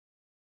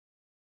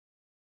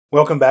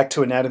Welcome back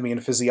to Anatomy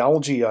and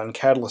Physiology on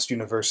Catalyst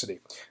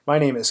University. My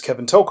name is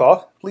Kevin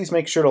Tokoph. Please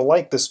make sure to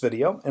like this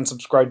video and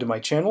subscribe to my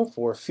channel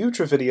for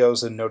future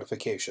videos and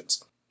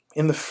notifications.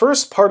 In the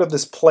first part of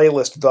this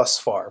playlist thus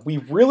far,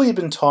 we've really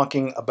been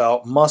talking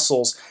about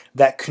muscles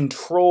that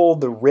control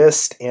the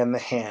wrist and the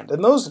hand,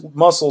 and those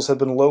muscles have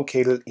been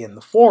located in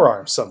the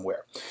forearm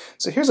somewhere.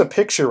 So here's a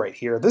picture right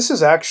here. This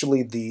is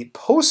actually the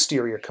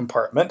posterior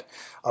compartment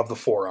of the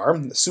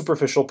forearm, the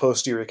superficial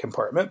posterior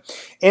compartment.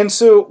 And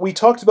so we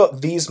talked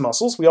about these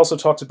muscles. We also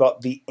talked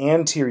about the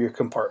anterior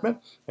compartment,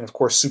 and of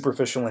course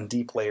superficial and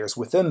deep layers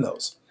within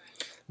those.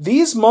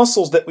 These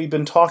muscles that we've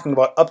been talking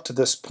about up to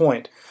this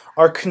point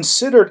are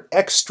considered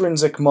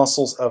extrinsic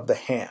muscles of the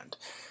hand.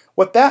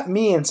 What that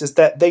means is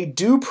that they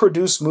do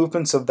produce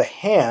movements of the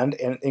hand,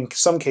 and in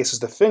some cases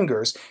the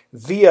fingers,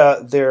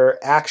 via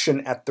their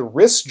action at the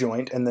wrist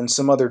joint and then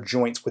some other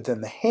joints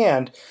within the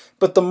hand,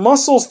 but the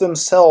muscles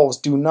themselves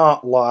do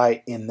not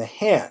lie in the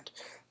hand.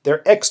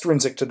 They're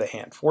extrinsic to the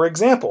hand. For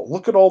example,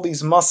 look at all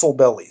these muscle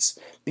bellies.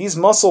 These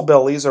muscle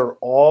bellies are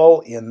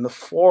all in the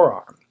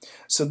forearm.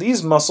 So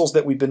these muscles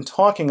that we've been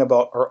talking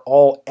about are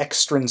all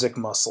extrinsic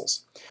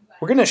muscles.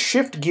 We're going to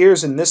shift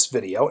gears in this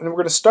video and we're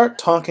going to start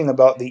talking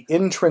about the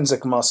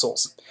intrinsic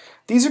muscles.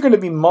 These are going to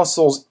be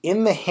muscles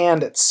in the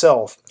hand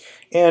itself,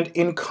 and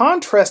in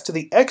contrast to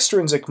the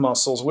extrinsic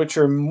muscles, which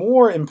are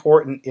more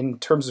important in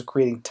terms of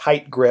creating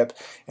tight grip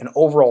and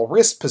overall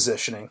wrist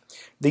positioning,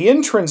 the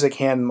intrinsic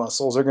hand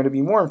muscles are going to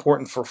be more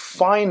important for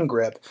fine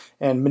grip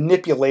and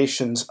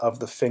manipulations of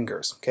the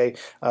fingers. Okay,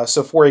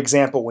 so for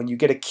example, when you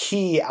get a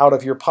key out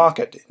of your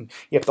pocket, and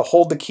you have to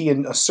hold the key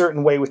in a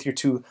certain way with your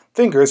two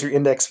fingers, your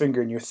index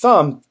finger and your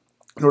thumb,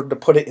 in order to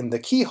put it in the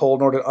keyhole,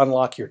 in order to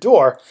unlock your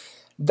door,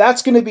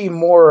 that's going to be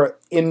more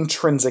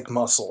intrinsic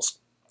muscles.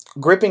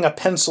 Gripping a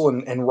pencil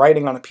and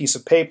writing on a piece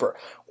of paper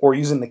or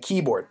using the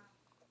keyboard,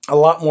 a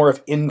lot more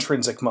of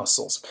intrinsic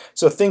muscles.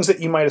 So things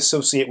that you might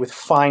associate with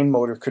fine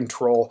motor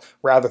control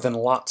rather than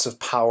lots of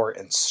power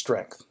and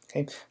strength.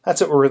 Okay? That's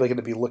what we're really going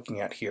to be looking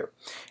at here.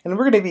 And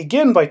we're going to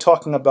begin by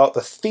talking about the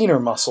thenar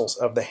muscles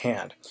of the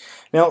hand.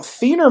 Now,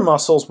 thenar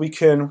muscles we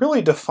can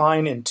really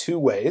define in two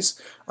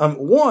ways.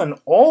 One,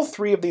 all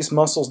three of these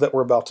muscles that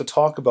we're about to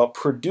talk about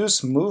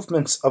produce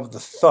movements of the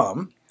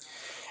thumb,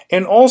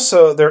 and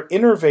also they're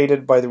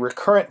innervated by the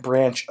recurrent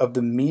branch of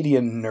the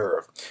median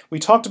nerve. We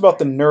talked about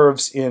the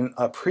nerves in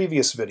a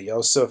previous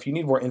video, so if you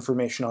need more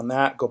information on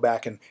that, go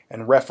back and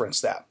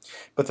reference that.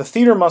 But the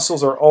thenar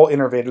muscles are all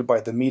innervated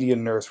by the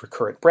median nerve's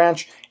recurrent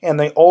branch, and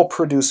they all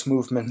produce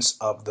movements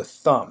of the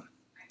thumb.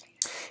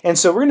 And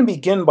so we're going to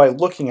begin by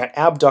looking at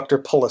abductor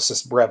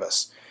pollicis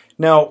brevis.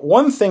 Now,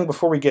 one thing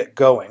before we get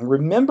going,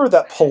 remember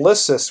that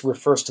pollicis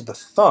refers to the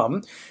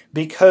thumb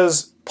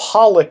because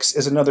pollex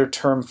is another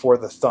term for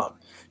the thumb.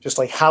 Just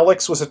like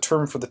hallux was a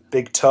term for the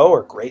big toe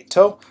or great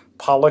toe,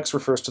 pollex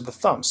refers to the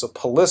thumb. So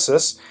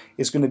pollicis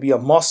is going to be a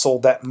muscle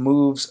that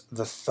moves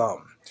the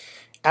thumb.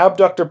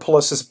 Abductor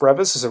pollicis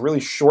brevis is a really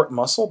short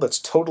muscle that's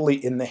totally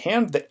in the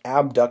hand that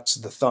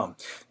abducts the thumb.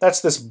 That's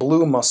this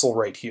blue muscle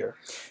right here.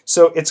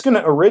 So it's going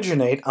to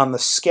originate on the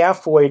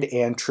scaphoid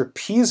and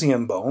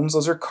trapezium bones.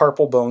 Those are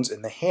carpal bones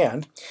in the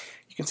hand.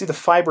 You can see the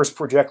fibers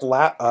project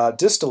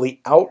distally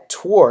out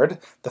toward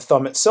the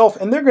thumb itself,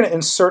 and they're going to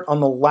insert on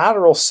the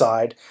lateral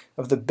side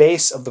of the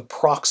base of the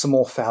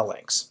proximal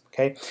phalanx.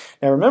 Okay.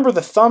 Now remember,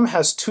 the thumb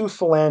has two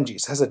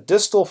phalanges. It has a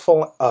distal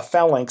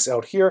phalanx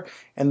out here,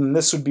 and then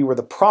this would be where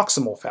the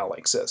proximal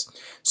phalanx is.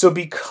 So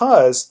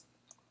because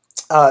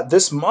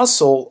this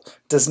muscle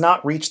does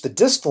not reach the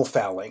distal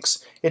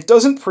phalanx, it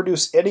doesn't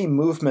produce any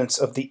movements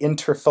of the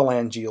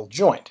interphalangeal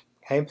joint.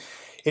 Okay.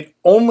 It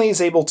only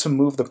is able to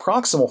move the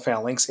proximal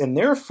phalanx, and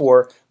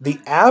therefore the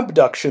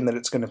abduction that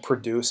it's going to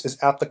produce is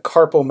at the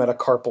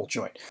carpometacarpal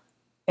joint.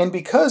 And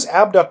because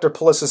abductor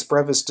pollicis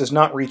brevis does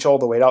not reach all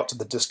the way out to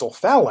the distal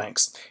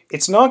phalanx,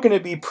 it's not going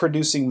to be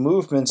producing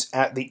movements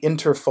at the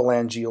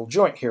interphalangeal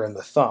joint here in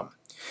the thumb.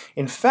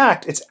 In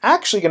fact, it's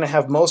actually going to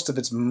have most of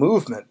its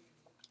movement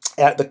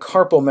at the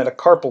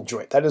carpometacarpal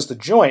joint. That is the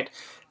joint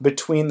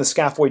between the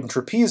scaphoid and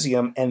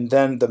trapezium and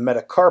then the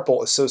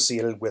metacarpal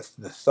associated with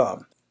the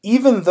thumb.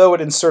 Even though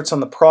it inserts on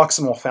the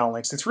proximal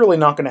phalanx, it's really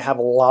not going to have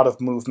a lot of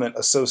movement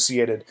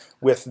associated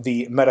with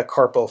the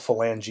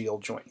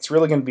metacarpophalangeal joint. It's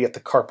really going to be at the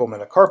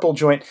carpometacarpal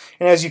joint,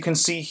 and as you can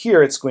see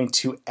here, it's going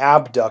to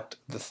abduct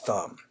the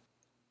thumb.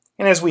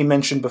 And as we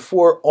mentioned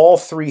before, all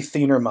three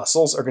thenar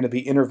muscles are going to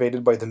be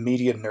innervated by the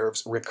median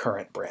nerve's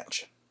recurrent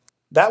branch.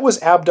 That was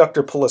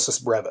abductor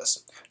pollicis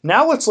brevis.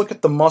 Now let's look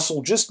at the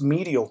muscle just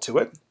medial to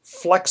it,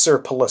 flexor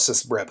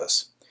pollicis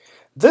brevis.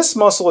 This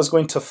muscle is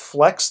going to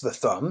flex the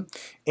thumb,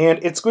 and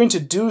it's going to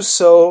do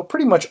so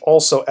pretty much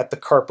also at the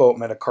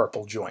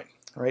carpometacarpal joint.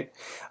 Right?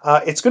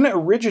 It's going to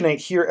originate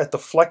here at the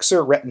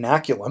flexor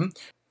retinaculum,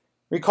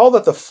 Recall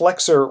that the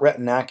flexor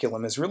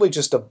retinaculum is really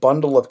just a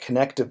bundle of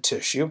connective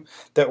tissue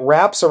that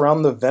wraps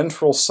around the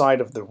ventral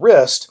side of the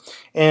wrist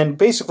and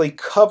basically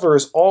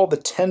covers all the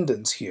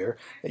tendons here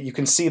that you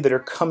can see that are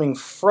coming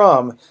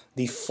from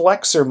the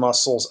flexor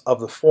muscles of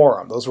the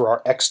forearm. Those were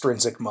our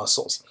extrinsic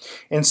muscles.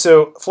 And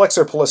so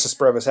flexor pollicis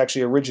brevis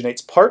actually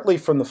originates partly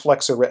from the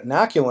flexor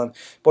retinaculum,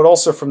 but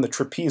also from the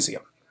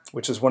trapezium,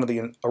 which is one of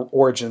the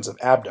origins of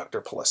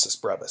abductor pollicis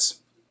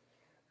brevis.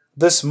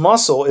 This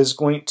muscle is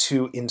going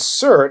to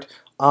insert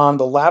on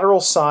the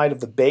lateral side of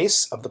the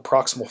base of the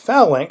proximal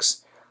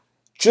phalanx,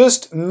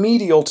 just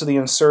medial to the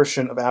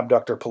insertion of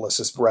abductor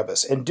pollicis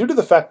brevis. And due to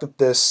the fact that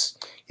this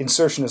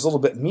insertion is a little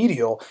bit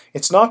medial,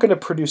 it's not going to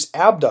produce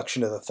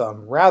abduction of the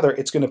thumb. Rather,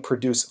 it's going to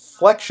produce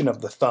flexion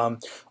of the thumb,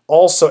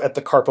 also at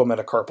the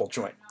carpometacarpal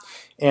joint.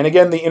 And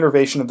again, the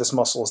innervation of this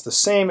muscle is the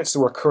same. It's the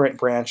recurrent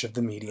branch of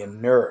the median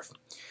nerve.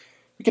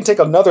 We can take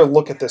another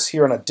look at this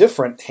here on a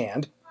different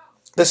hand.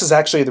 This is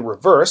actually the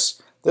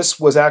reverse. This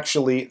was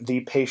actually the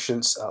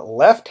patient's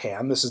left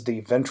hand. This is the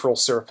ventral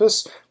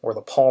surface, or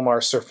the palmar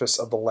surface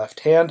of the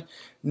left hand.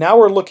 Now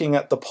we're looking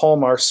at the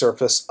palmar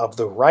surface of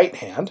the right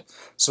hand,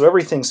 so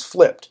everything's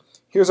flipped.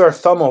 Here's our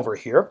thumb over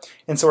here,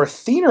 and so our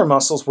thenar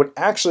muscles would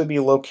actually be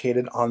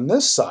located on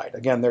this side.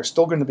 Again, they're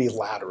still going to be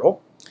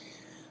lateral.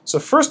 So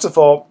first of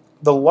all,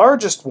 the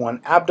largest one,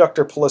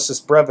 abductor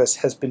pollicis brevis,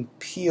 has been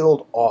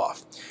peeled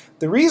off.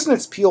 The reason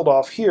it's peeled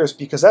off here is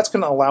because that's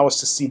going to allow us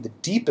to see the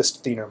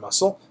deepest thenar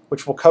muscle,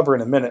 which we'll cover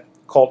in a minute,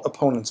 called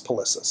opponens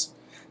pollicis.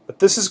 But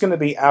this is going to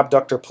be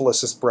abductor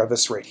pollicis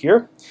brevis right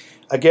here.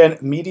 Again,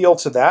 medial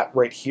to that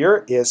right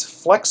here is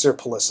flexor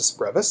pollicis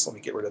brevis. Let me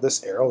get rid of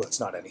this arrow,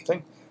 that's not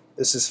anything.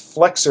 This is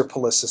flexor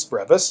pollicis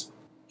brevis.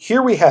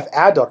 Here we have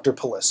adductor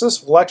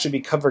pollicis. We'll actually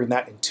be covering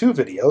that in 2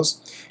 videos.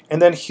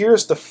 And then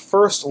here's the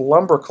first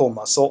lumbrical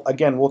muscle.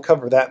 Again, we'll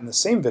cover that in the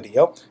same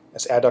video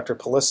as adductor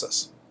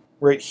pollicis.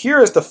 Right here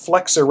is the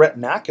flexor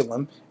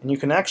retinaculum, and you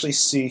can actually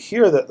see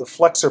here that the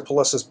flexor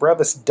pollicis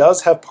brevis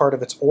does have part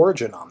of its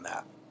origin on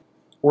that.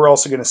 We're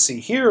also going to see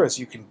here, as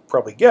you can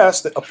probably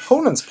guess, that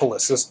opponens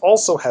pollicis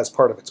also has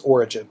part of its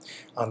origin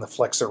on the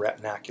flexor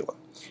retinaculum.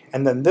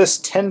 And then this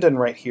tendon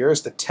right here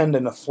is the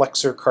tendon of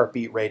flexor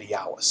carpi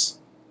radialis.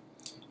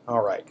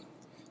 All right,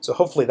 so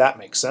hopefully that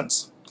makes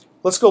sense.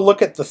 Let's go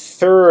look at the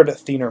third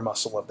thenar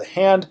muscle of the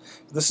hand.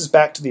 This is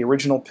back to the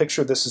original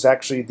picture. This is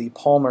actually the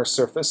palmar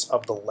surface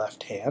of the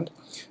left hand.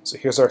 So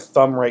here's our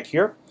thumb right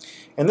here.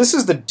 And this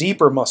is the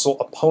deeper muscle,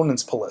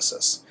 opponens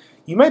pollicis.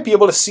 You might be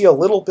able to see a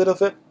little bit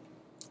of it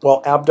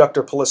while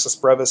abductor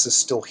pollicis brevis is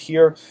still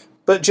here,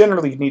 but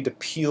generally you need to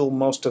peel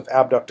most of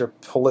abductor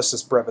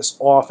pollicis brevis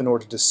off in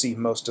order to see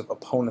most of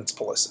opponens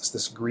pollicis,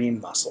 this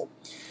green muscle.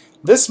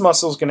 This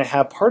muscle is going to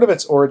have part of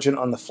its origin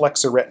on the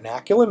flexor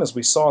retinaculum, as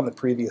we saw in the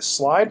previous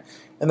slide,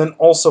 and then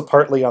also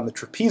partly on the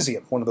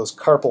trapezium, one of those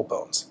carpal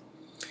bones.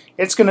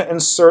 It's going to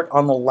insert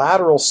on the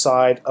lateral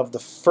side of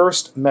the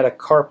first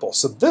metacarpal.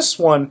 So this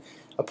one,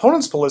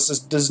 opponens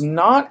pollicis, does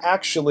not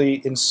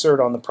actually insert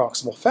on the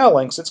proximal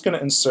phalanx. It's going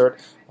to insert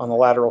on the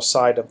lateral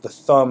side of the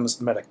thumb's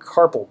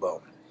metacarpal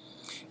bone.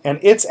 And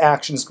its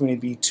action is going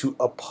to be to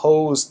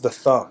oppose the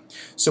thumb.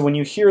 So when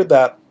you hear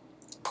that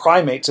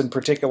primates in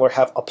particular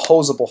have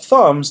opposable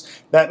thumbs,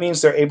 that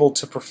means they're able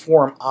to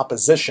perform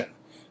opposition,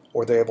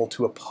 or they're able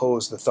to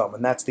oppose the thumb,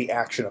 and that's the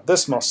action of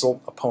this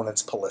muscle,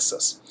 opponens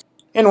pollicis.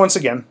 And once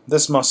again,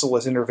 this muscle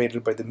is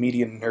innervated by the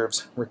median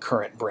nerve's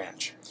recurrent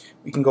branch.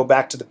 We can go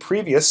back to the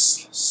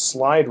previous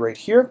slide right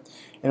here,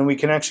 and we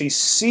can actually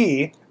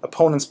see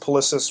opponens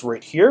pollicis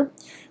right here.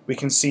 We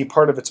can see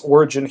part of its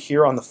origin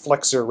here on the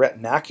flexor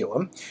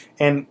retinaculum,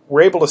 and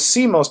we're able to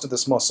see most of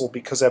this muscle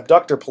because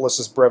abductor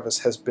pollicis brevis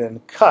has been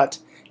cut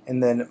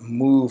and then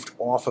moved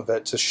off of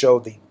it to show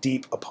the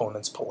deep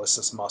opponens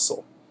pollicis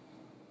muscle.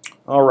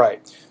 All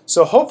right,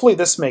 so hopefully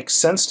this makes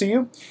sense to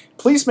you.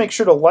 Please make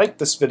sure to like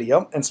this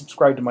video and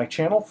subscribe to my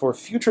channel for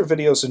future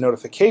videos and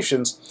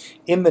notifications.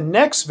 In the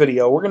next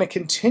video, we're going to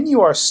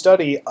continue our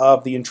study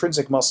of the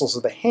intrinsic muscles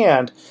of the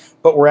hand,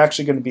 but we're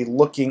actually going to be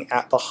looking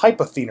at the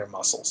hypothenar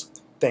muscles.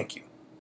 Thank you.